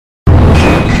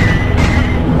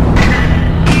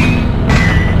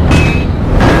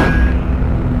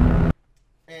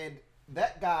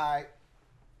guy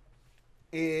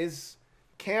is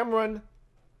Cameron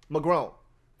McGrone.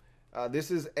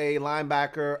 This is a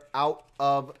linebacker out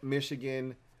of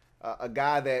Michigan, a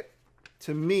guy that,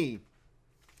 to me,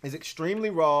 is extremely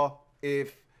raw.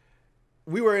 If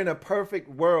we were in a perfect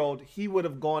world, he would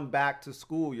have gone back to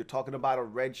school. You're talking about a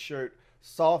redshirt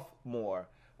sophomore.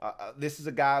 This is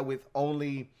a guy with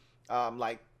only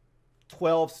like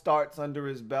 12 starts under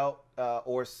his belt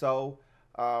or so.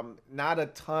 Not a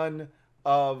ton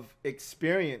of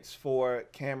experience for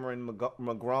Cameron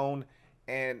McGrone.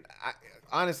 And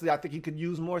honestly, I think he could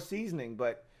use more seasoning,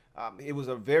 but it was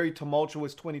a very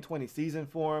tumultuous 2020 season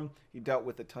for him. He dealt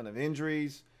with a ton of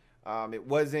injuries. It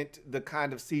wasn't the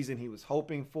kind of season he was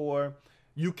hoping for.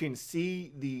 You can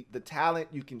see the talent,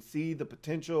 you can see the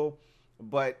potential,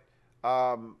 but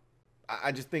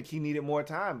I just think he needed more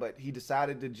time. But he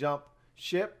decided to jump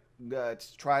ship, to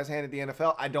try his hand at the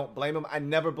NFL. I don't blame him. I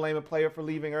never blame a player for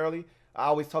leaving early. I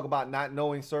always talk about not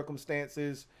knowing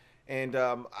circumstances, and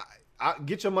I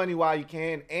get your money while you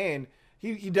can. And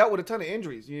he dealt with a ton of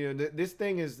injuries. You know, this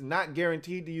thing is not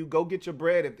guaranteed to you. Go get your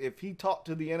bread. If he talked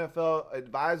to the NFL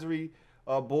advisory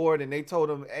board and they told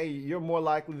him, hey, you're more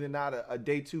likely than not a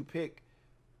day 2 pick,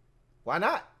 why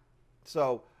not?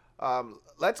 So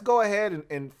let's go ahead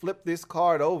and flip this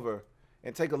card over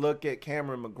and take a look at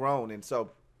Cameron McGrone. And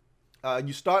so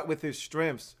you start with his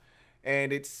strengths,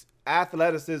 and it's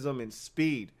athleticism and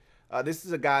speed. This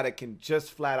is a guy that can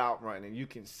just flat out run, and you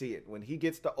can see it. When he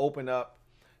gets to open up,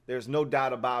 there's no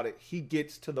doubt about it. He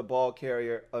gets to the ball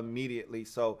carrier immediately.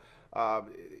 So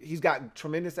he's got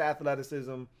tremendous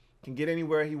athleticism, can get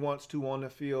anywhere he wants to on the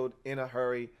field in a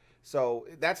hurry. So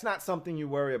that's not something you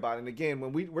worry about. And again,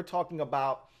 when we're talking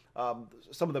about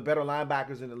some of the better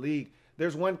linebackers in the league,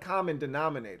 there's one common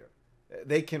denominator.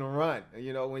 They can run.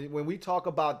 You know, when we talk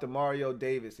about Demario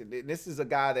Davis, and this is a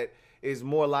guy that is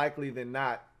more likely than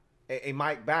not a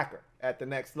Mike backer at the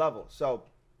next level. So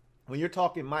when you're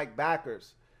talking Mike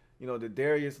backers, you know, the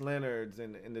Darius Leonards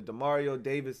and the Demario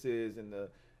Davises and the,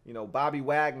 you know, Bobby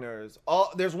Wagners,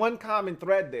 there's one common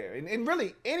thread there. And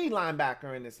really any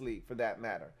linebacker in this league for that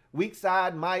matter. Weak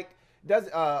side, Mike,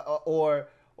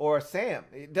 or Sam.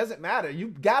 It doesn't matter.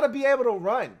 You've got to be able to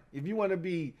run if you want to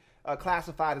be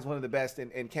classified as one of the best,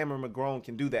 and Cameron McGrone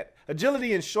can do that.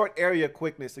 Agility and short area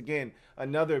quickness, again,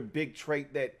 another big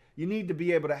trait that you need to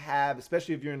be able to have,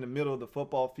 especially if you're in the middle of the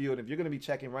football field. If you're going to be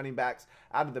checking running backs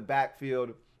out of the backfield,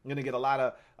 you're going to get a lot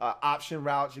of option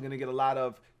routes. You're going to get a lot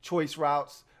of choice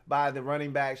routes by the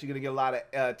running backs. You're going to get a lot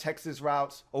of Texas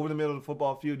routes over the middle of the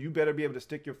football field. You better be able to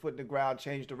stick your foot in the ground,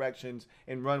 change directions,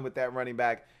 and run with that running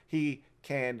back. He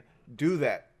can do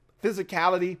that.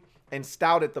 Physicality and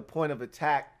stout at the point of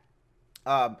attack.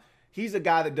 He's a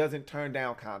guy that doesn't turn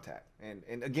down contact.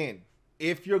 And again,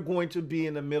 if you're going to be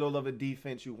in the middle of a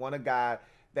defense, you want a guy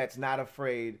that's not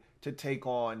afraid to take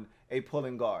on a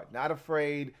pulling guard, not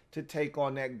afraid to take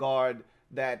on that guard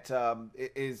that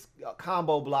is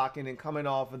combo blocking and coming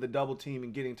off of the double team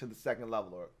and getting to the second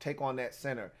level, or take on that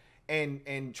center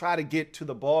and try to get to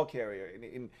the ball carrier.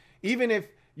 And even if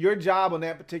your job on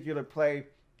that particular play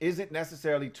isn't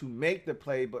necessarily to make the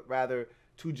play, but rather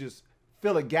to just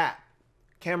fill a gap,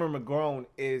 Cameron McGrone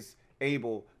is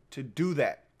able to do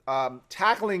that.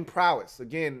 Tackling prowess.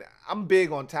 Again, I'm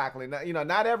big on tackling. You know,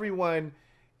 not everyone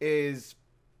is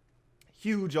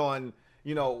huge on,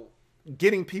 you know,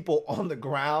 getting people on the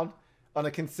ground on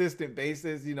a consistent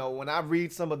basis. You know, when I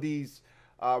read some of these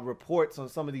reports on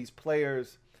some of these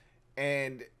players,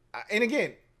 and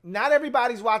again, not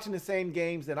everybody's watching the same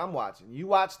games that I'm watching. You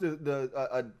watch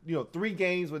the 3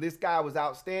 games where this guy was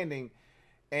outstanding,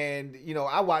 and, you know,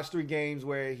 I watched 3 games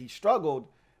where he struggled.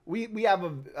 We have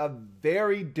a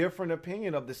very different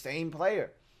opinion of the same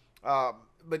player.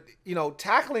 But, you know,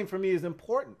 tackling for me is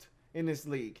important in this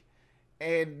league.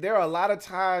 And there are a lot of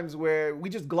times where we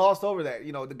just gloss over that.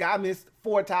 You know, the guy missed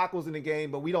 4 tackles in the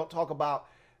game, but we don't talk about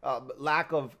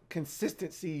lack of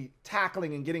consistency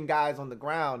tackling and getting guys on the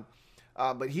ground.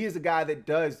 But he is a guy that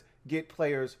does get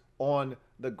players on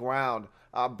the ground.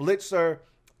 Blitzer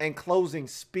and closing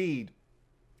speed.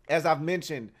 As I've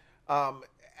mentioned,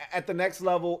 at the next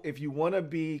level, if you want to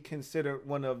be considered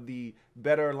one of the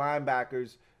better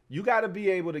linebackers, you got to be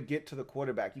able to get to the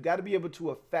quarterback. You got to be able to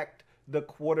affect the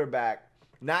quarterback,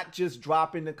 not just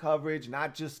drop into coverage,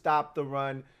 not just stop the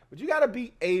run, but you got to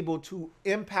be able to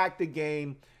impact the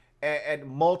game at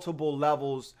multiple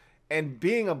levels. And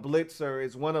being a blitzer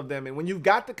is one of them. And when you've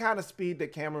got the kind of speed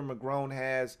that Cameron McGrone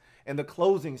has, and the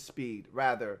closing speed,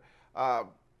 rather,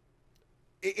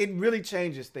 it really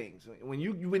changes things. When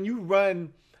you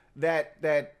run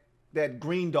that that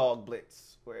green dog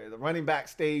blitz where the running back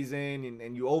stays in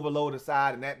and you overload a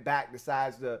side and that back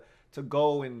decides to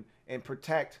go and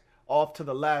protect off to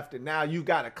the left, and now you've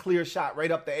got a clear shot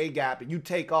right up the A gap and you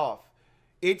take off.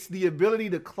 It's the ability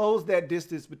to close that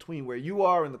distance between where you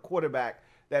are and the quarterback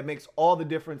that makes all the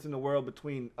difference in the world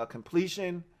between a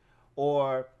completion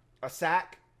or a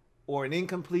sack or an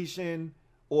incompletion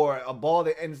or a ball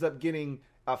that ends up getting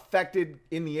affected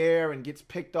in the air and gets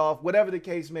picked off, whatever the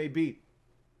case may be.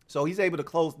 So he's able to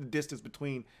close the distance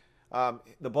between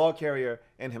the ball carrier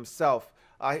and himself.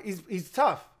 He's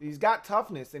tough. He's got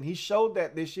toughness, and he showed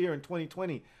that this year in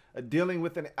 2020, dealing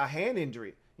with a hand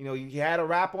injury. You know, he had a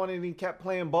wrap on it and he kept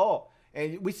playing ball.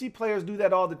 And we see players do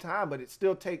that all the time, but it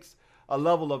still takes a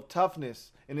level of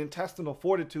toughness and intestinal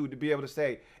fortitude to be able to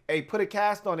say, hey, put a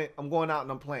cast on it, I'm going out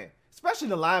and I'm playing. Especially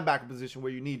the linebacker position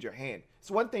where you need your hand. It's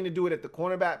one thing to do it at the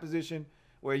cornerback position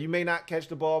where you may not catch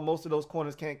the ball. Most of those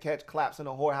corners can't catch, collapse in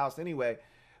a whorehouse anyway.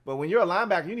 But when you're a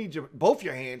linebacker, you need both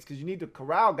your hands because you need to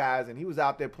corral guys, and he was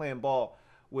out there playing ball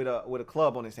with a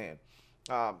club on his hand.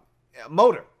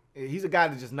 Motor, he's a guy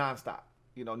that's just nonstop.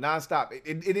 You know, nonstop.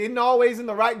 It isn't always in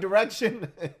the right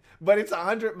direction, but it's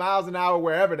 100 miles an hour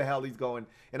wherever the hell he's going,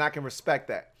 and I can respect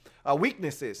that.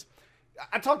 Weaknesses.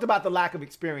 I talked about the lack of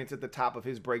experience at the top of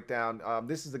his breakdown.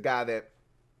 This is a guy that,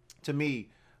 to me,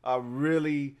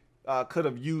 really could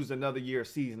have used another year of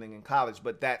seasoning in college.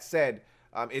 But that said,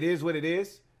 it is what it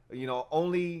is. You know,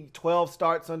 only 12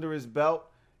 starts under his belt.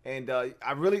 And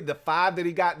the 5 that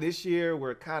he got this year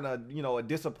were kind of, you know, a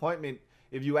disappointment,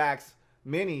 if you ask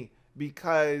many,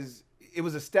 because it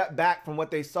was a step back from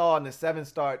what they saw in the 7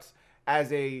 starts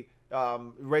as a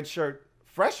redshirt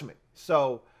freshman.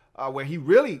 So where he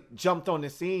really jumped on the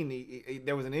scene,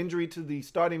 there was an injury to the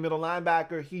starting middle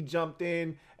linebacker. He jumped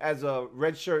in as a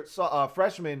redshirt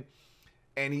freshman,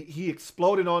 and he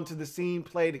exploded onto the scene,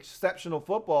 played exceptional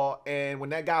football. And when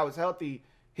that guy was healthy,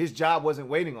 his job wasn't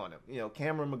waiting on him. You know,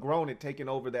 Cameron McGrone had taken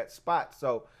over that spot.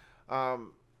 So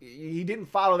he didn't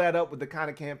follow that up with the kind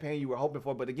of campaign you were hoping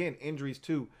for. But again, injuries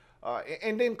too.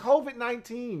 And then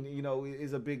COVID-19, you know,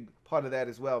 is a big part of that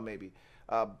as well, maybe.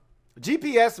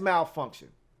 GPS malfunction.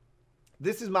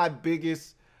 This is my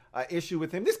biggest issue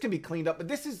with him. This can be cleaned up, but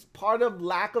this is part of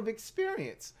lack of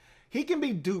experience. He can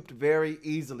be duped very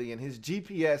easily, and his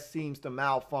GPS seems to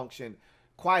malfunction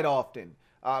quite often.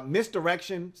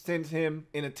 Misdirection sends him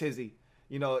in a tizzy.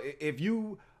 You know, if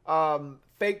you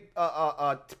fake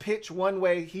a pitch one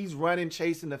way, he's running,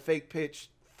 chasing the fake pitch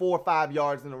 4 or 5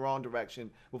 yards in the wrong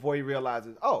direction before he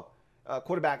realizes,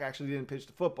 quarterback actually didn't pitch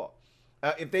the football.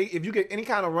 If you get any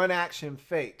kind of run action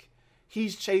fake,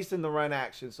 he's chasing the run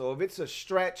action. So if it's a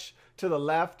stretch to the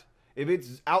left, if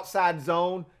it's outside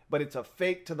zone, but it's a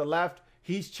fake to the left,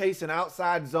 he's chasing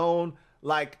outside zone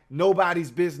like nobody's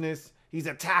business. He's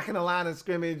attacking the line of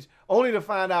scrimmage, only to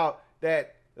find out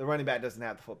that the running back doesn't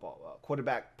have the football.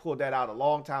 Quarterback pulled that out a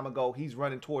long time ago. He's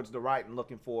running towards the right and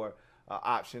looking for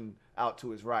option out to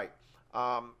his right.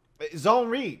 Zone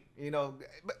read, you know,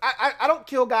 I don't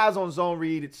kill guys on zone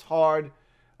read. It's hard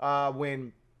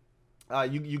when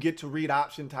you get to read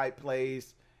option type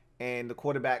plays and the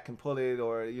quarterback can pull it,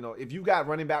 or, you know, if you got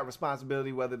running back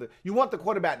responsibility, you want the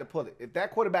quarterback to pull it. If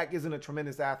that quarterback isn't a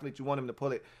tremendous athlete, you want him to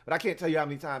pull it. But I can't tell you how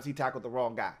many times he tackled the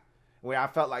wrong guy, where I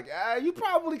felt like, you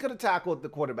probably could have tackled the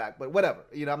quarterback, but whatever.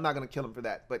 You know, I'm not going to kill him for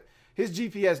that. But his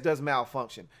GPS does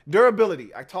malfunction.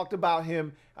 Durability. I talked about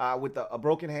him with a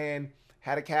broken hand,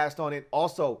 had a cast on it.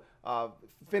 Also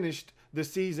finished the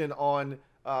season on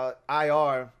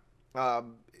IR.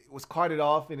 Was carted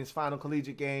off in his final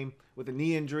collegiate game with a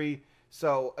knee injury.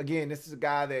 So again, this is a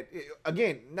guy that,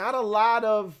 again, not a lot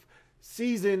of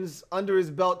seasons under his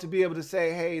belt to be able to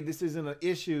say, hey, this isn't an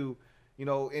issue. You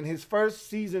know, in his first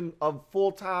season of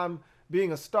full-time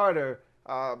being a starter,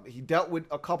 he dealt with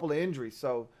a couple of injuries.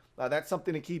 So that's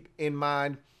something to keep in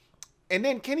mind. And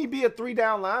then, can he be a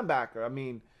 3-down linebacker? I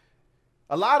mean,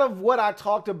 a lot of what I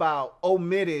talked about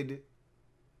omitted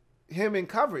him in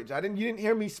coverage. You didn't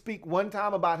hear me speak one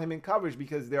time about him in coverage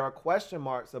because there are question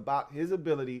marks about his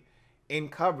ability in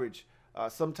coverage.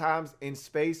 Sometimes in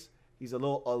space, he's a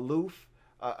little aloof,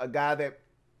 a guy that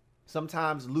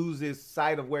sometimes loses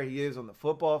sight of where he is on the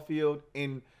football field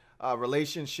in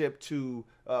relationship to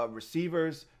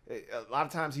receivers. A lot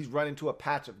of times he's running to a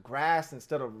patch of grass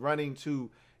instead of running to,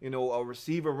 you know, a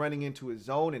receiver running into his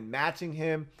zone and matching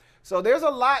him. So there's a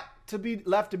lot to be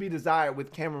left to be desired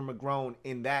with Cameron McGrone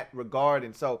in that regard.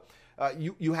 And so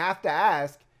you have to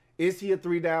ask, is he a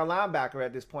 3-down linebacker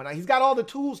at this point? Now, he's got all the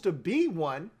tools to be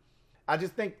one. I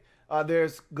just think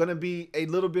there's going to be a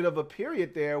little bit of a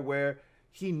period there where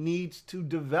he needs to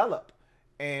develop.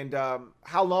 And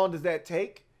how long does that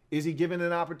take? Is he given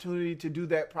an opportunity to do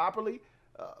that properly?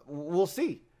 We'll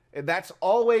see. And that's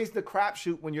always the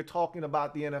crapshoot when you're talking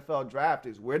about the NFL draft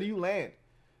is where do you land?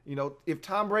 You know, if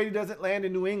Tom Brady doesn't land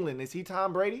in New England, is he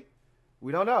Tom Brady?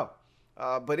 We don't know.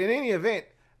 But in any event,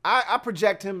 I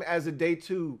project him as a day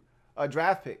 2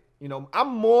 draft pick. You know, I'm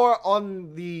more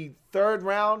on the 3rd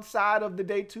round side of the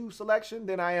day 2 selection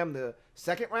than I am the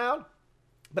 2nd round.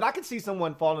 But I could see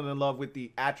someone falling in love with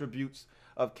the attributes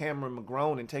of Cameron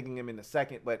McGrone and taking him in the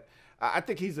 2nd. But I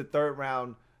think he's a 3rd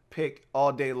round pick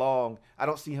all day long. I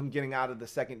don't see him getting out of the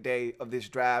 2nd day of this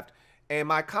draft. And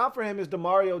my comp for him is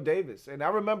Demario Davis. And I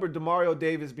remember Demario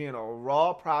Davis being a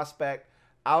raw prospect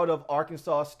out of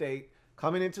Arkansas State,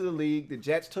 coming into the league. The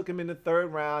Jets took him in the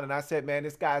 3rd round, and I said, man,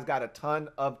 this guy's got a ton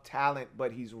of talent,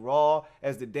 but he's raw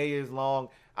as the day is long.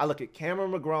 I look at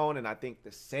Cameron McGrone, and I think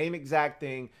the same exact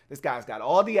thing. This guy's got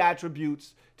all the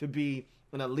attributes to be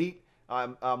an elite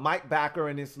Mike backer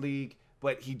in this league,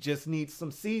 but he just needs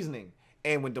some seasoning.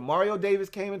 And when Demario Davis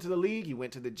came into the league, he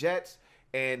went to the Jets,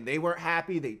 and they weren't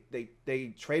happy.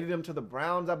 They traded him to the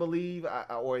Browns, I believe,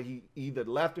 or he either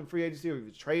left in free agency or he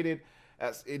was traded.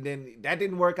 And then that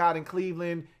didn't work out in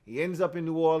Cleveland. He ends up in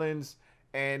New Orleans,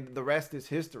 and the rest is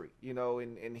history. You know,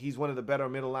 and he's one of the better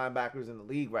middle linebackers in the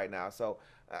league right now. So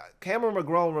Cameron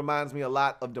McGrone reminds me a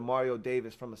lot of Demario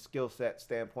Davis from a skill set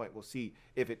standpoint. We'll see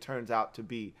if it turns out to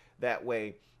be that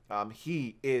way.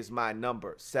 He is my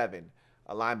number 7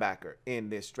 linebacker in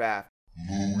this draft.